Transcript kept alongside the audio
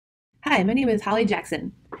Hi, my name is Holly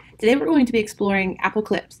Jackson. Today we're going to be exploring Apple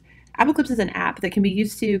Clips. Apple Clips is an app that can be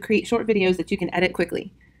used to create short videos that you can edit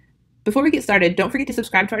quickly. Before we get started, don't forget to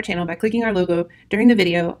subscribe to our channel by clicking our logo during the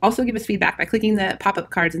video. Also give us feedback by clicking the pop-up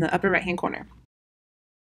cards in the upper right-hand corner.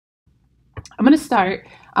 I'm going to start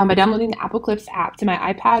by downloading the Apple Clips app to my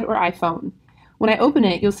iPad or iPhone. When I open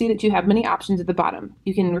it, you'll see that you have many options at the bottom.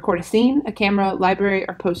 You can record a scene, a camera, library,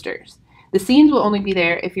 or posters. The scenes will only be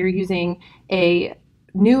there if you're using a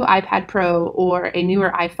new iPad Pro or a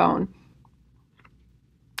newer iPhone.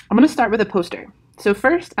 I'm going to start with a poster. So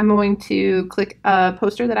first, I'm going to click a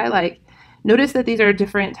poster that I like. Notice that these are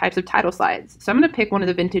different types of title slides. So I'm going to pick one of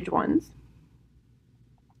the vintage ones.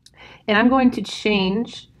 And I'm going to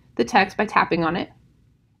change the text by tapping on it.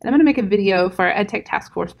 And I'm going to make a video for our EdTech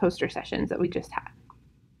Task Force poster sessions that we just had.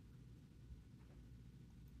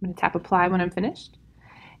 I'm going to tap apply when I'm finished.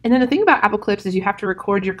 And then the thing about Apple Clips is you have to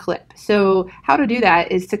record your clip. So how to do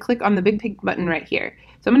that is to click on the big pink button right here.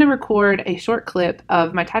 So I'm going to record a short clip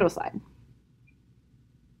of my title slide.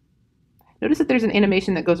 Notice that there's an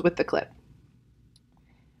animation that goes with the clip.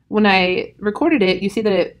 When I recorded it, you see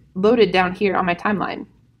that it loaded down here on my timeline.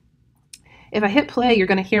 If I hit play, you're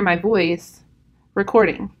going to hear my voice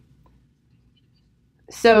recording.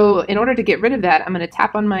 So in order to get rid of that, I'm going to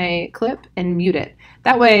tap on my clip and mute it.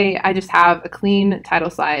 That way I just have a clean title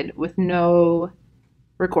slide with no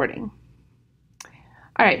recording.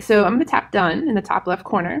 All right, so I'm going to tap done in the top left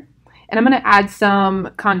corner, and I'm going to add some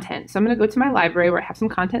content. So I'm going to go to my library where I have some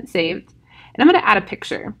content saved, and I'm going to add a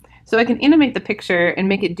picture. So I can animate the picture and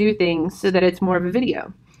make it do things so that it's more of a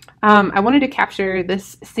video. I wanted to capture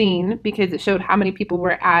this scene because it showed how many people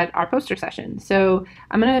were at our poster session. So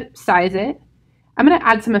I'm going to size it. I'm going to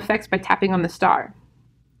add some effects by tapping on the star.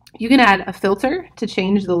 You can add a filter to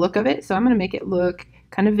change the look of it. So I'm going to make it look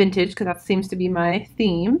kind of vintage because that seems to be my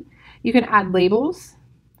theme. You can add labels,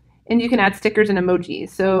 and you can add stickers and emojis.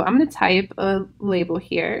 So I'm going to type a label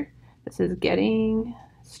here that says getting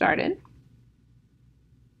started.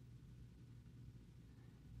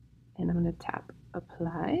 And I'm going to tap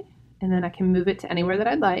apply, and then I can move it to anywhere that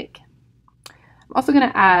I'd like. I'm also going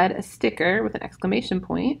to add a sticker with an exclamation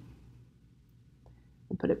point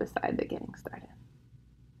and put it beside the getting started.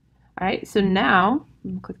 All right, so now I'm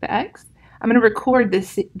going to click the X. I'm going to record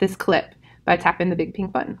this clip by tapping the big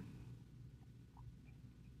pink button.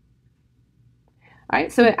 All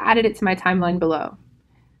right, so it added it to my timeline below.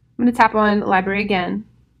 I'm going to tap on library again.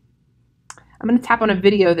 I'm going to tap on a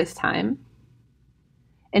video this time.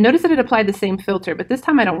 And notice that it applied the same filter, but this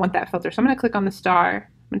time I don't want that filter. So I'm going to click on the star.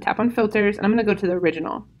 I'm going to tap on filters, and I'm going to go to the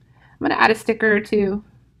original. I'm going to add a sticker or two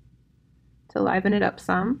to liven it up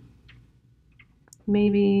some.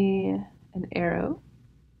 Maybe an arrow.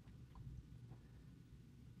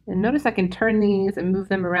 And notice I can turn these and move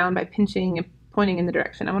them around by pinching and pointing in the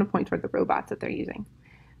direction. I want to point toward the robots that they're using.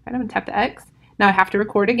 All right, I'm going to tap the X. Now I have to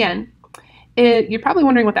record again. You're probably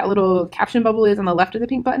wondering what that little caption bubble is on the left of the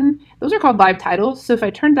pink button. Those are called live titles. So if I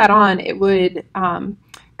turned that on, it would kind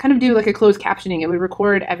of do like a closed captioning. It would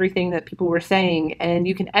record everything that people were saying, and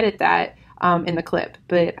you can edit that in the clip.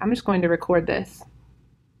 But I'm just going to record this.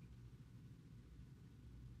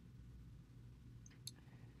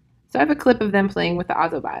 So I have a clip of them playing with the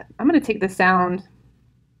Ozobot. I'm going to take the sound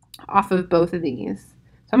off of both of these.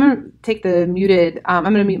 So I'm going to take the muted, I'm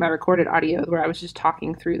going to mute my recorded audio where I was just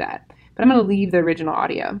talking through that. But I'm going to leave the original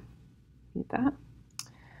audio. Mute that. All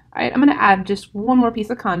right, I'm going to add just one more piece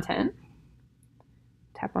of content.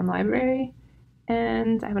 Tap on library,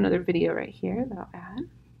 and I have another video right here that I'll add.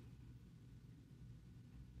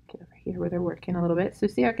 Get over here where they're working a little bit. So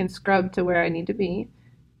see, I can scrub to where I need to be.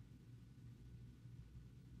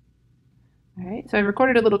 All right, so I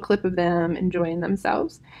recorded a little clip of them enjoying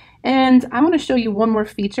themselves. And I want to show you one more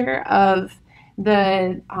feature of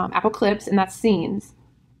the Apple Clips, and that's scenes.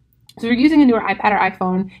 So if you're using a newer iPad or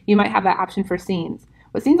iPhone, you might have that option for scenes.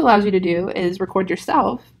 What scenes allows you to do is record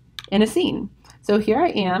yourself in a scene. So here I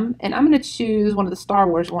am, and I'm going to choose one of the Star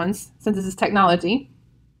Wars ones, since this is technology.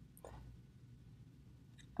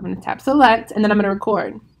 I'm going to tap select, and then I'm going to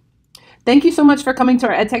record. Thank you so much for coming to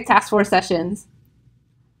our EdTech Task Force sessions.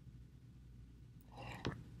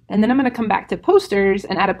 And then I'm going to come back to posters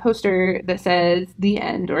and add a poster that says the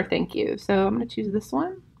end or thank you. So I'm going to choose this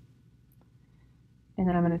one. And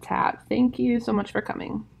then I'm going to tap thank you so much for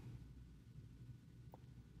coming.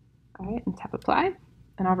 All right, and tap apply.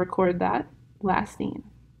 And I'll record that last scene.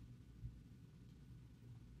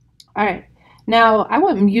 All right, now I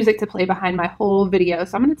want music to play behind my whole video.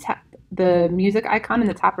 So I'm going to tap the music icon in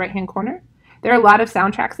the top right-hand corner. There are a lot of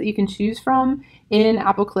soundtracks that you can choose from in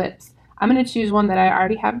Apple Clips. I'm going to choose one that I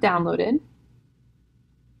already have downloaded.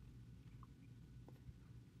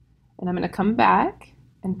 And I'm going to come back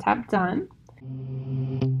and tap done.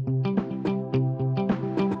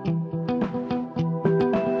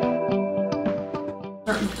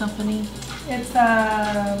 Certain company? It's,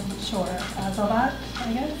 sure, Azalbat,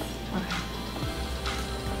 I guess. Okay.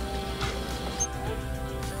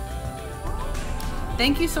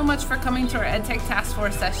 Thank you so much for coming to our EdTech Task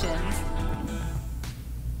Force sessions.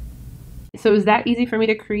 So it was that easy for me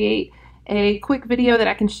to create a quick video that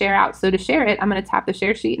I can share out. So to share it, I'm going to tap the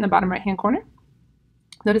share sheet in the bottom right hand corner.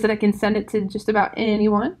 Notice that I can send it to just about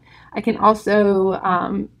anyone. I can also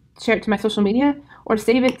share it to my social media or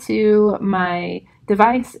save it to my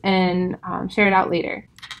device and share it out later.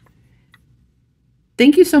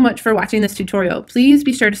 Thank you so much for watching this tutorial. Please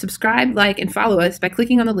be sure to subscribe, like, and follow us by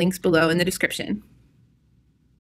clicking on the links below in the description.